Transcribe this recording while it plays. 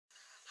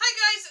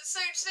So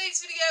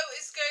today's video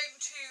is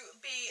going to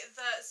be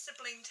the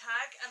sibling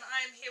tag, and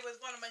I am here with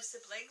one of my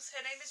siblings.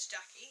 Her name is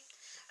Jackie,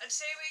 and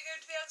today we're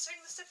going to be answering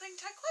the sibling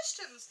tag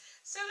questions.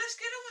 So let's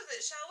get on with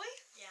it, shall we?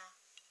 Yeah.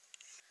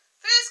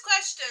 First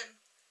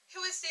question.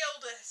 Who is the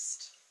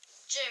oldest?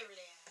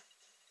 Julia.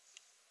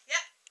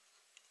 Yep.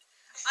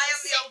 I am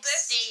the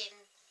oldest. 16.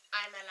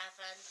 I'm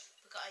 11.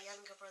 We've got a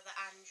younger brother,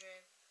 Andrew,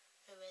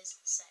 who is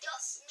 6. Yep.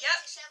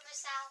 To show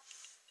myself.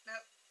 No.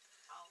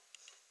 Oh.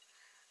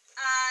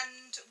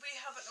 And we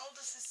have an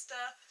older sister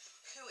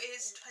who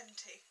is 20.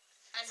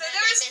 And So her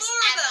there is name 4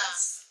 of Emma.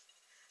 us.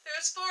 There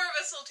is 4 of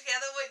us all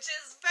together, which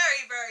is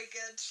very, very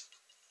good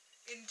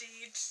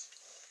indeed.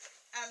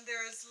 And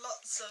there is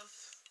lots of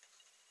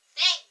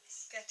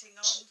Thanks. getting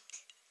on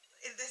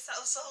in this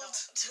household.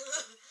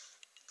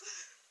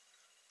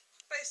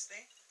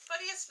 Basically.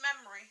 Funniest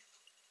memory.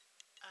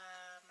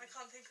 I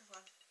can't think of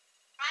one.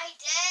 I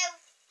do.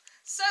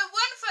 So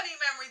one funny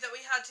memory that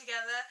we have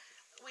together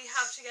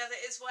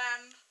is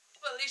when,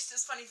 well, at least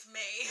it's funny for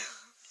me,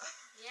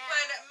 Yeah.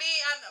 when me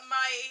and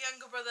my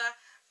younger brother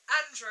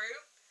Andrew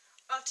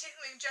are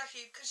tickling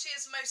Jackie because she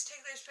is the most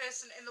ticklish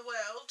person in the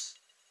world.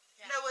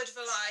 Yeah. No word of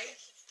a lie.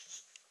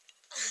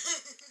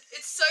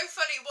 It's so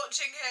funny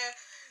watching her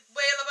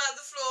wail about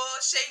the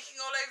floor, shaking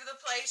all over the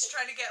place,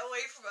 trying to get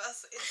away from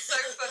us. It's so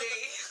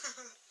funny.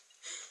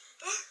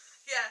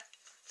 Yeah,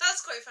 that's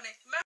quite funny.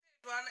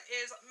 One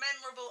is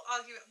memorable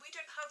argument. We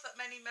don't have that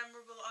many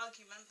memorable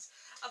arguments,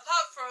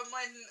 apart from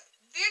when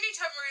the only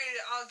time we really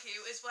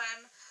argue is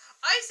when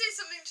I say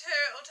something to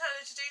her or tell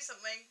her to do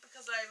something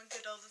because I'm a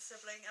good older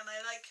sibling and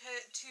I like her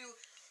to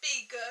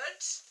be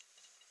good,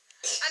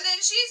 and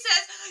then she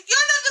says,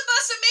 "You're not the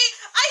boss of me.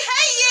 I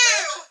hate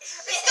you,"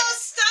 and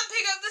starts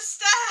stamping up the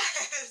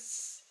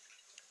stairs.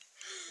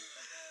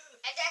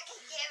 And I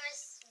can give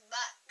us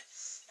but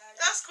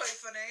That's quite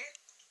funny.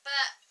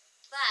 But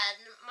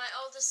then my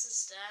older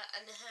sister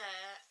and her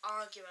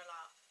argue a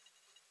lot.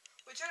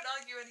 We don't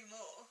argue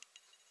anymore.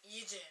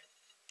 You do.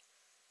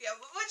 Yeah,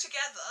 but we're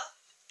together.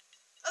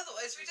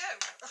 Otherwise, we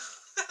don't.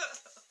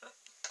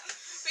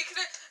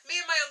 Me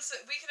and my older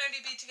sister, we can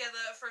only be together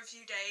for a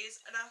few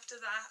days, and after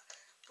that,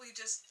 we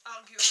just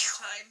argue all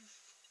the time.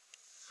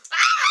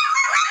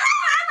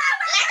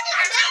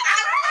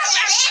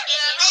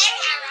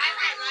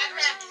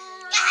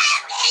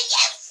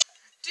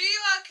 Do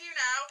you argue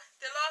now?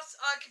 The last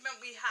argument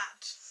we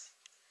had.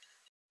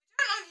 We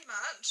don't argue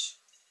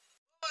much.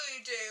 What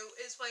we do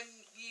is when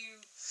you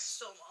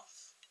storm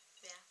off.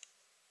 Yeah.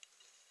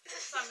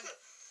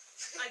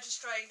 I just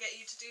try and get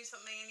you to do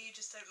something and you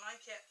just don't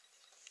like it.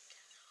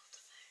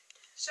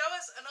 Show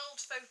us an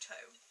old photo.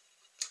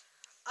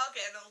 I'll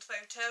get an old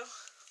photo.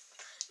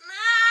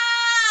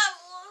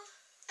 No!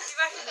 Be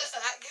back in a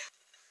sec.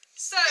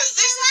 So,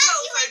 this is an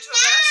old photo of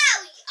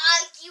us.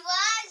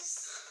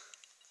 Arguers.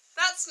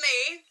 That's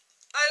me.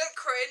 I look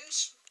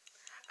cringe.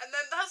 And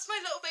then that's my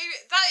little baby.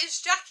 That is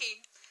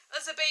Jackie.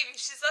 As a baby,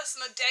 she's less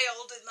than a day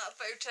old in that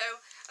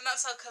photo. And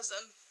that's our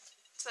cousin.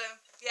 So,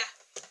 yeah.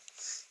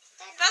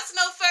 That's an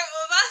old photo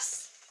of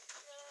us.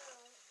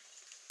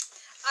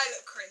 I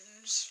look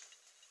cringe.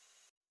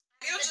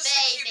 You're just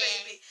a cute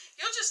baby.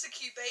 You're just a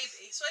cute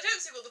baby. So I don't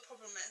see what the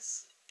problem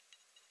is.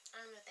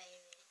 I'm a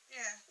baby.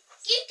 Yeah.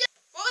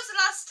 What was the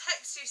last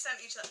text you sent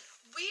each other?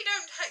 We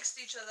don't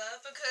text each other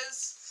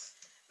because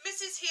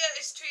Mrs. here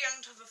is too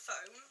young to have a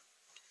phone.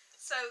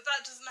 So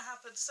that doesn't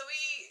happen. So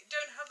we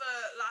don't have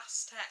a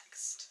last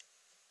text.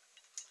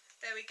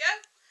 There we go.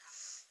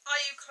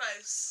 Are you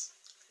close?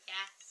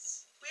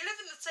 Yes. We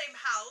live in the same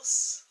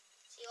house.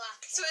 You are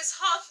close. So it's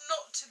hard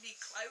not to be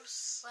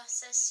close. We're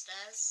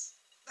sisters.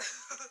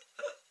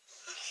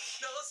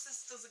 Not all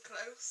sisters are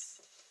close.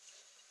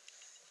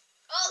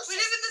 Oh, We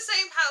live in the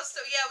same house,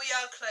 so yeah, we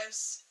are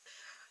close.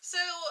 So,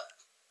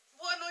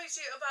 what annoys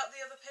you about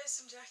the other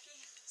person, Jackie?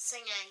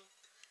 Singing.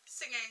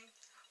 Singing.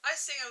 I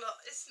sing a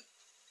lot. It's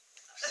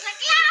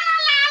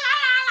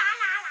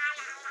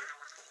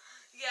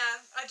yeah,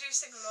 I do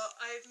sing a lot.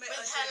 I admit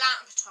With I her do.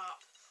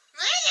 laptop.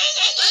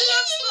 I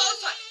love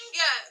Spotify.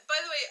 Yeah, by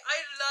the way,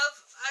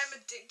 I'm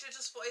addicted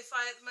to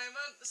Spotify at the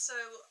moment, so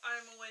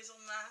I'm always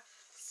on there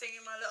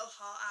singing my little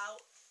heart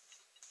out.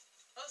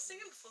 I was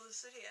singing before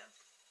this video.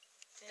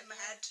 In my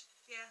head,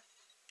 yeah.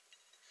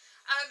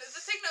 And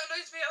the thing that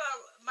annoys me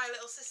about my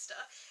little sister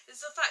is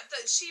the fact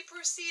that she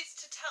proceeds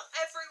to tell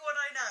everyone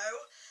I know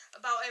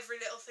about every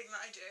little thing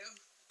that I do.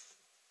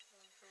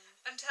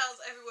 And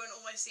tells everyone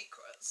all my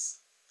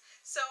secrets.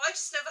 So I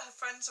just never have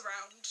friends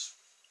around. It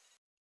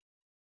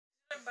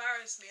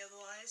embarrass me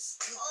otherwise.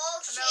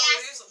 Oh, And she I'll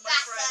has lose all my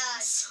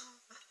friends.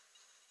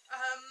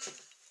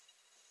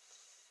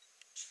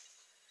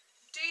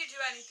 Do you do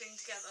anything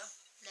together?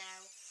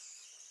 No.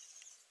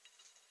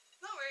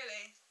 Not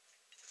really.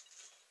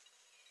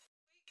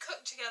 We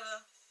cook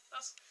together.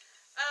 That's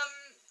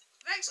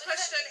next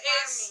question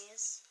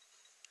is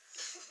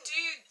do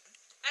you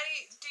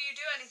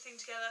do anything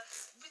together?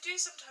 We do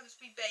sometimes.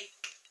 We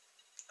bake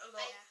a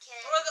lot.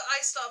 Okay. Or rather I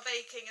start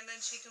baking and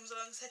then she comes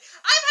along and says,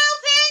 "I'm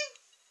helping!"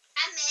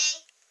 And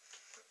me.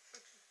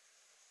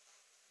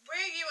 Where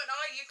are you and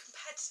are you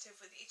competitive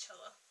with each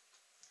other?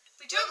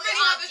 We don't When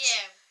really have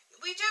argue.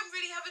 we don't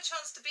really have a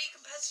chance to be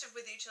competitive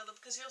with each other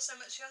because you're so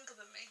much younger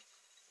than me.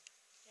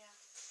 Yeah.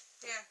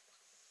 Yeah.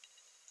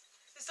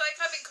 It's like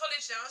I'm in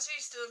college now, so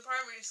you're still in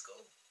primary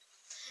school.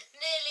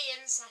 Nearly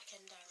in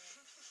secondary.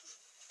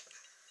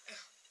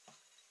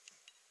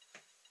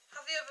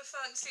 Have you ever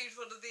fancied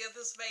one of the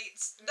other's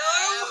mates? No.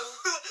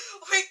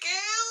 We're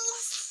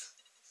girls.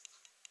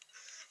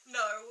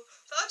 No,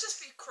 that'd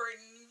just be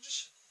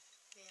cringe.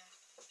 Yeah.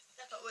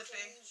 That would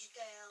be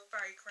Girl.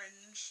 very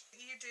cringe.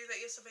 You do that,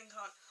 your sibling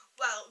can't.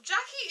 Well,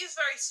 Jackie is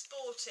very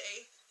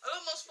sporty. A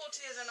lot more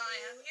sportier than I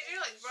am. You do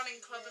like running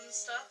club and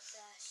stuff.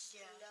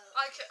 Yeah.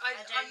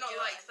 I'm not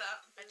do like it. that.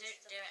 I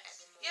don't do it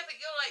anymore. Yeah, but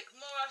you're like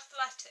more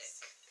athletic.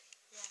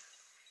 Yeah.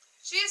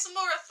 She is the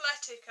more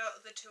athletic out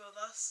of the two of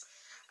us,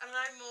 and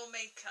I'm more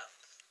makeup.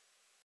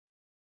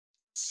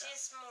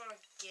 She's more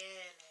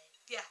girly.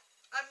 Yeah,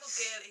 I'm more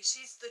girly.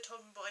 She's the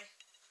tomboy.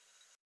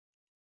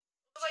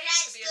 Well, I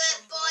Let's used to be a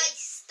good tomboy. boy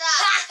stuff.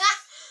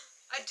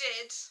 I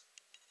did.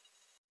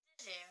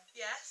 Did you?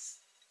 Yes.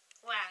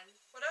 When?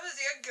 When I was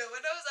younger,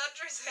 when I was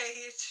Andrew's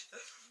age.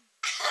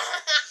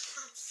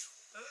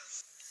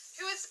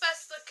 Who is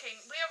best looking?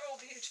 We are all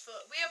beautiful.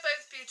 We are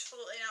both beautiful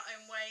in our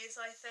own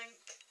ways, I think.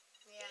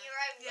 Yeah. Your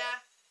own way.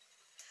 Yeah.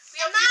 We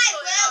Am are I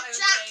beautiful in our will own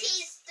ways.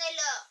 Jackie's the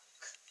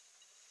look.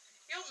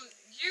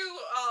 You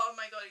are, oh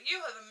my god, you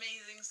have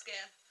amazing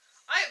skin.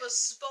 I was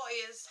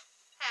spotty as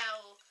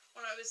hell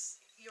when I was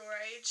your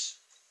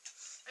age.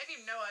 I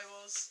didn't even know I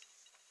was.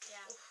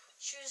 Yeah.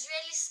 She was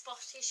really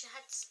spotty. She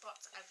had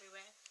spots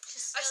everywhere. She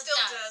I still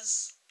still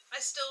does. I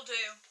still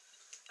do.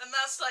 And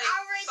that's like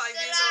I'll read 5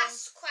 the years on.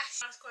 last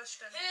question. Last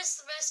question. Who is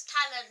the most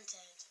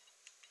talented?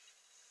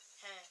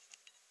 Her.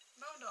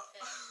 No, I'm not.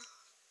 Yeah.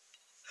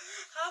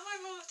 How am I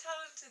more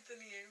talented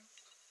than you?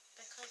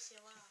 Because you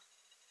are.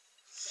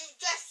 She's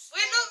just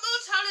We're not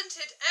more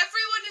talented.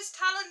 Everyone is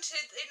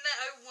talented in their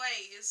own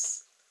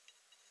ways.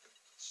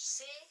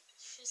 See?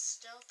 She's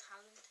still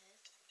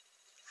talented.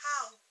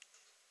 How?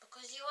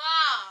 Because you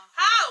are.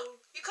 How?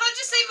 You can't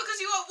just say because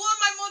you are. What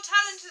am I more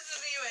talented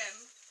than you in?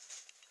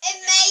 in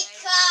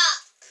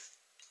makeup.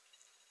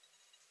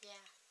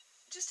 Yeah.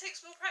 It just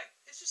takes more practice.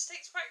 It just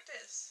takes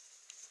practice.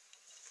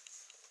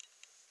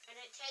 And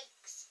it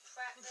takes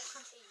practice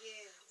to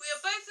use. We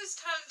are both as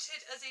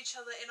talented as each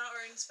other in our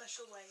own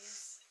special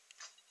ways.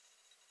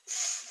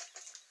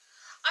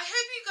 I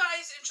hope you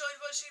guys enjoyed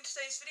watching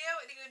today's video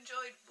and you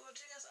enjoyed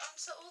watching us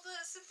answer all the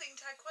sibling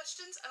tag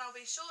questions, and I'll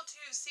be sure to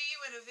see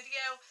you in a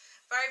video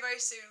very,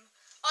 very soon.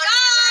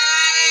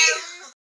 Bye!